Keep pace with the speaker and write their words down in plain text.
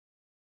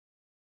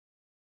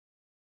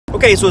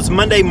Okay, so it's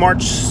Monday,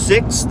 March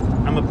 6th.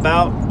 I'm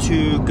about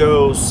to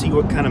go see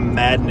what kind of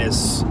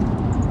madness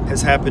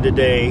has happened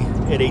today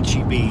at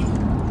H-E-B,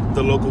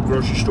 the local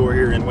grocery store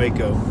here in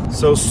Waco.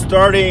 So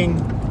starting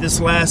this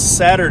last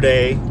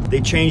Saturday,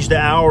 they changed the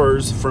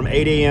hours from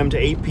 8 a.m. to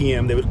 8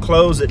 p.m. They would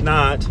close at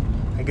night,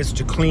 I guess,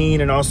 to clean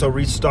and also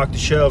restock the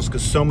shelves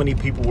because so many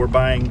people were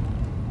buying,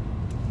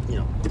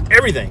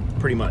 everything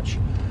pretty much.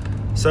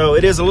 So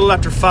it is a little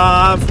after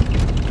 5.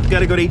 I've got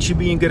to go to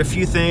H-E-B and get a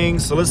few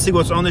things. So let's see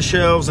what's on the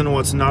shelves and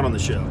what's not on the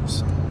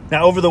shelves.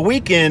 Now, over the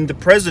weekend, the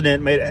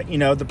president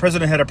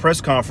had a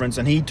press conference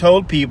and he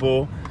told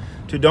people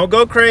to don't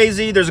go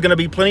crazy. There's going to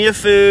be plenty of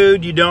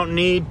food. You don't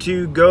need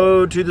to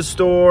go to the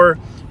store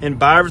and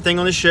buy everything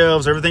on the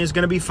shelves. Everything's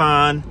going to be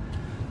fine.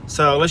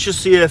 So let's just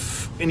see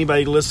if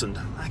anybody listened.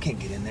 I can't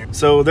get in there.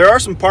 So there are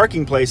some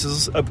parking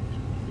places up,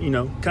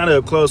 kind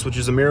of up close, which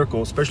is a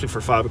miracle, especially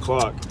for 5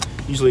 o'clock.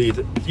 Usually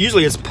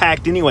it's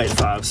packed anyway at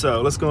 5.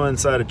 So let's go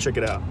inside and check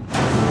it out.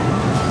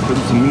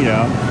 Putting some meat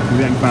out.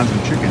 Maybe I can find some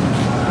chicken.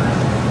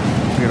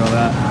 Look at all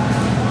that.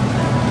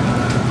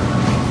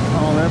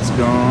 Oh, that's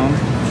gone.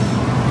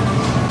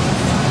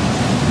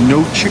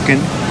 No chicken.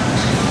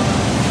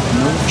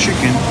 No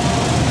chicken.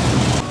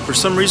 For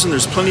some reason,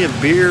 there's plenty of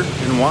beer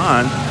and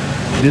wine.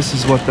 This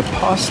is what the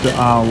pasta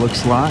aisle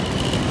looks like.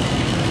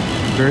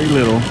 Very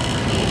little.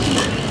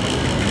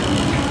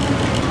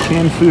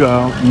 Canned food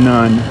aisle,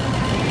 none.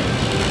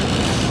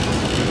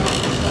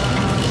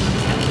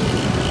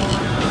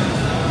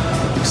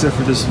 Except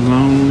for this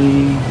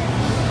lonely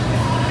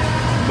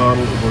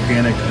bottle of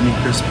organic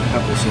Honeycrisp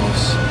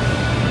applesauce.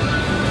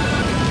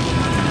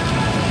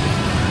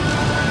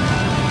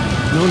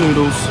 No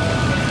noodles.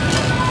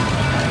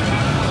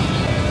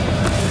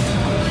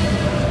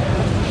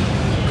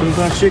 Couldn't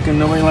buy chicken.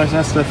 Nobody likes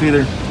that stuff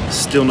either.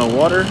 Still no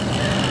water.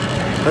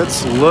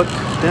 Let's look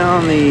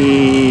down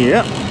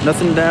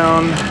nothing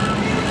down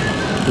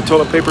the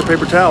toilet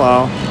paper towel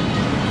aisle.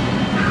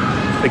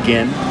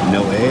 Again,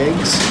 no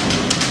eggs.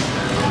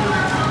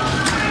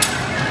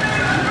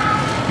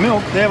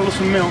 Milk, they have a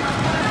little milk.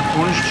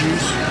 Orange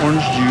juice,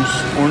 orange juice,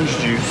 orange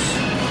juice.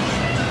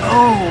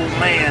 Oh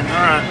man,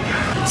 all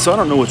right. So I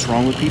don't know what's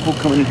wrong with people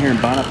coming in here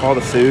and buying up all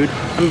the food.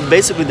 I mean,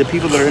 basically the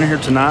people that are in here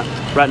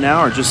right now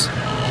are we're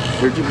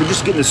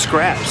just getting the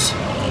scraps.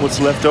 What's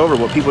left over,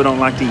 what people don't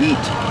like to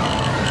eat.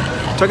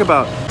 Talk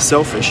about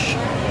selfish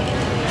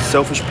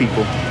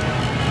people.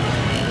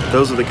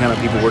 Those are the kind of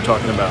people we're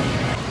talking about.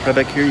 Right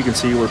back here you can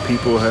see where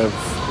people have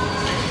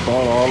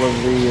bought all of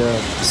the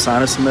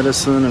sinus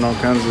medicine and all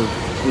kinds of,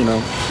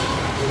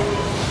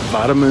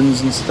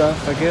 vitamins and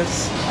stuff, I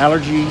guess.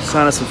 Allergy,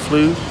 sinus and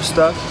flu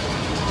stuff.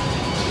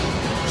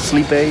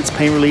 Sleep aids,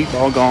 pain relief,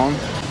 all gone.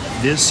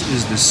 This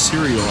is the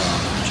cereal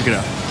aisle. Check it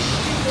out.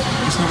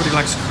 I guess nobody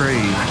likes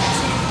Crave.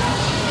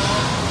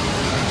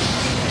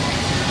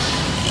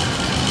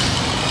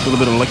 A little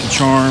bit of Lucky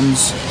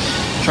Charms,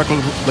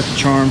 chocolate Lucky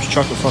Charms,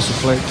 chocolate Frosted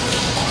Flake.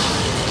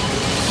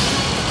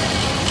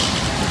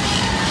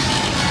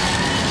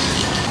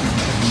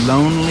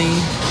 Lonely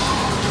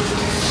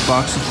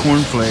box of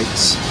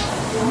cornflakes.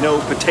 No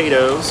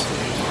potatoes.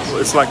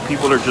 It's like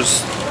people are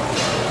just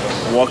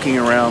walking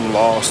around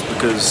lost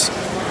because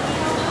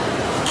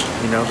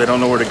they don't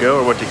know where to go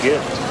or what to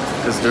get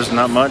because there's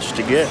not much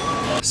to get.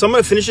 So I'm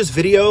going to finish this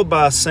video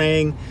by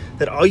saying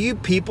that all you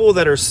people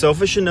that are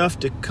selfish enough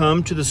to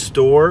come to the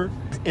store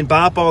and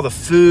buy up all the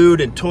food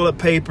and toilet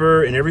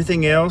paper and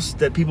everything else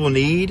that people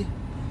need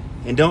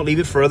and don't leave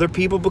it for other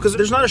people, because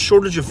there's not a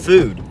shortage of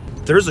food.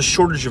 There is a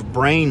shortage of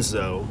brains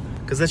though,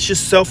 because that's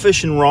just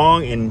selfish and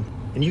wrong, and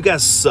you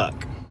guys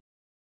suck.